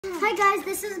Hi guys,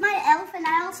 this is my elf and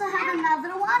I also have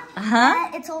another one.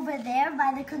 It's over there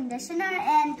by the conditioner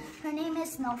and her name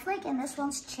is Snowflake and this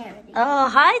one's Charity. Oh,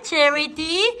 hi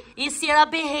Charity. Is Sierra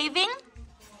behaving?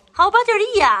 How about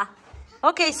Ria?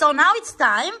 Okay, so now it's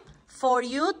time for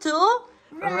you to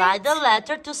write a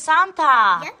letter to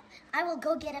Santa. Yep, I will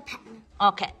go get a pen.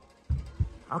 Okay.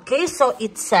 Okay, so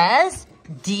it says,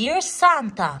 Dear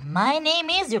Santa, my name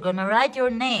is, you're gonna write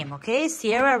your name, okay?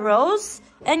 Sierra Rose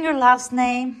and your last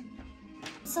name.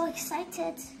 So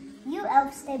excited. You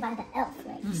elves stay by the elf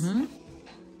race.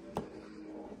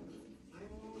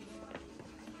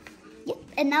 Yep,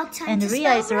 and now time and to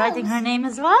Ria is writing her name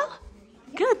as well?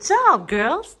 Yep. Good job,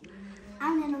 girls.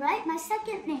 I'm gonna write my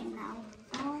second name now.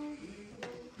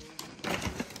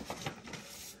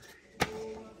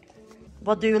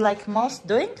 What do you like most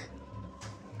doing?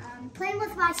 Playing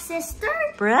with my sister.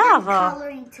 Bravo. And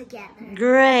coloring together.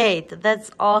 Great,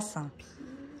 that's awesome.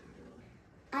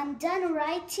 I'm done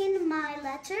writing my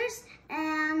letters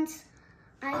and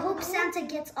I hope Santa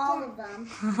gets all of them.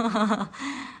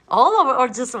 All of it or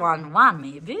just one? One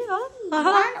maybe?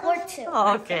 One or two.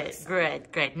 Okay,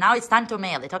 great. Now it's time to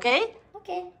mail it, okay?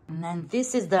 Okay. And then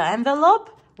this is the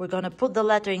envelope. We're gonna put the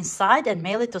letter inside and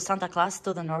mail it to Santa Claus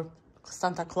to the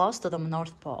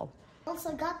North Pole.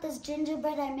 Also got this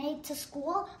gingerbread I made to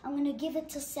school. I'm gonna give it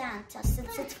to Santa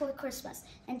since it's for Christmas.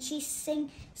 And she's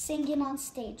singing on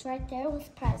stage right there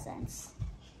with presents.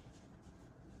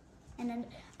 And then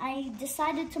I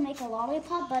decided to make a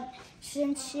lollipop, but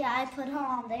since I put her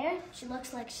on there, she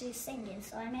looks like she's singing.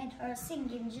 So I made her a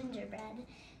singing gingerbread.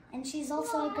 And she's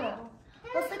also a girl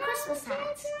with a Christmas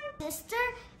hat. Sister,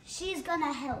 she's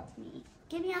gonna help me.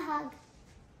 Give me a hug.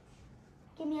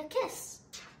 Give me a kiss.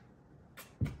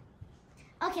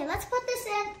 Okay, let's put this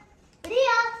in.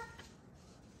 Ria!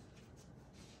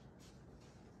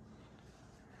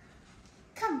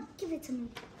 Come, give it to me.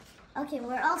 Okay,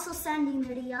 we're also sending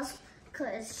Ria's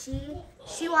because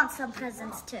she wants some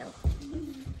presents too.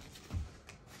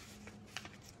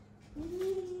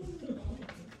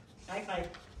 High five.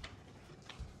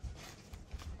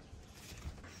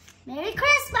 Merry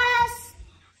Christmas!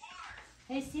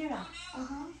 Hey Sierra.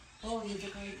 Oh, you're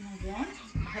decorating again?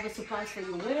 I have a surprise for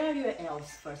you. Where are your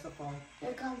elves, first of all?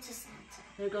 They're going to Santa.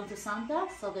 They're going to Santa,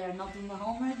 so they're not in the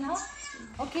home right now?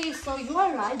 Okay, so you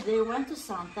are right. They went to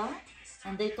Santa,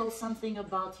 and they told something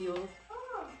about you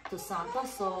to Santa,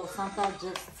 so Santa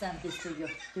just sent this to you.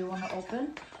 Do you want to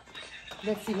open?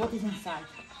 Let's see what is inside.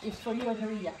 It's for you and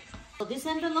Ria. So this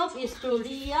envelope is to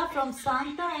Ria from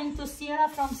Santa and to Sierra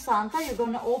from Santa. You're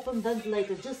going to open that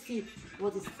later. Just see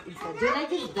what is inside. Do you like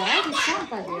this bag? It's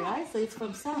Santa here, right? So it's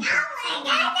from Santa.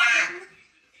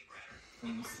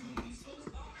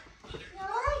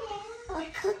 A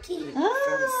cookie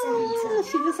Ah,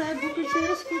 she decided to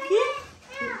purchase cookie?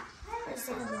 This is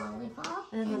a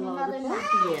lollipop. And a lollipop?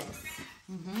 Yes.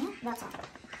 That's all.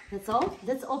 That's all?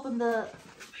 Let's open the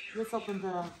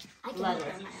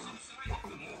letter.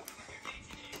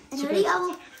 And Ria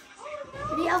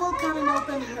will come and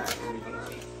open her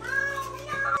envelope.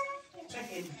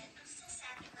 Check it.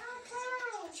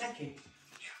 Check it.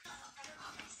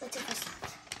 Let's for Santa.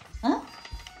 Huh?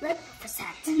 Let's for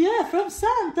Santa. Yeah, from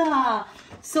Santa.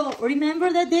 So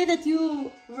remember that day that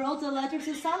you wrote a letter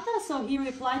to Santa? So he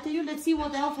replied to you. Let's see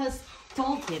what Elf has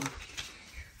told him.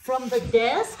 From the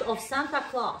desk of Santa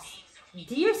Claus.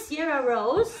 Dear Sierra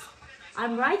Rose,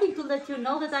 I'm writing to let you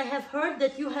know that I have heard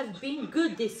that you have been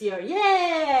good this year.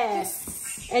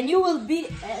 Yes! And I will be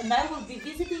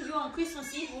visiting you on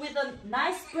Christmas Eve with a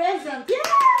nice present.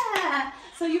 Yeah!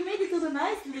 So you made it to the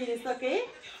nice list, okay?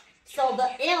 So the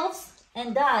elves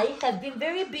and I have been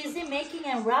very busy making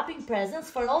and wrapping presents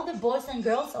for all the boys and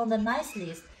girls on the nice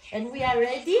list. And we are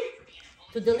ready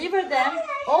to deliver them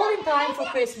all in time for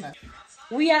Christmas.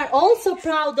 We are also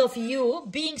proud of you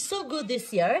being so good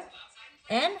this year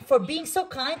and for being so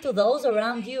kind to those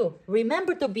around you.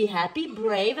 Remember to be happy,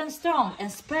 brave and strong and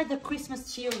spread the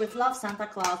Christmas cheer with love, Santa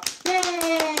Claus.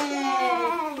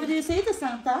 Yay! What do you say to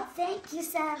Santa? Thank you,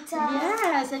 Santa.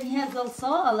 Yes, and he has also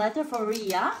a letter for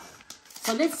Ria.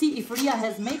 So let's see if Ria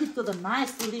has made it to the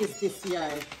nice list this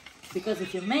year. Because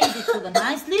if you made it to the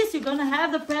nice list, you're gonna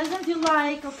have the present you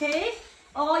like, okay?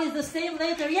 Oh, it's the same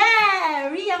letter. Yeah!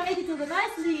 Ria made it to the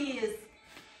nice list.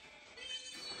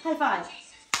 High five.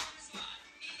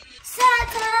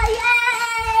 Santa,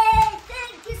 yay!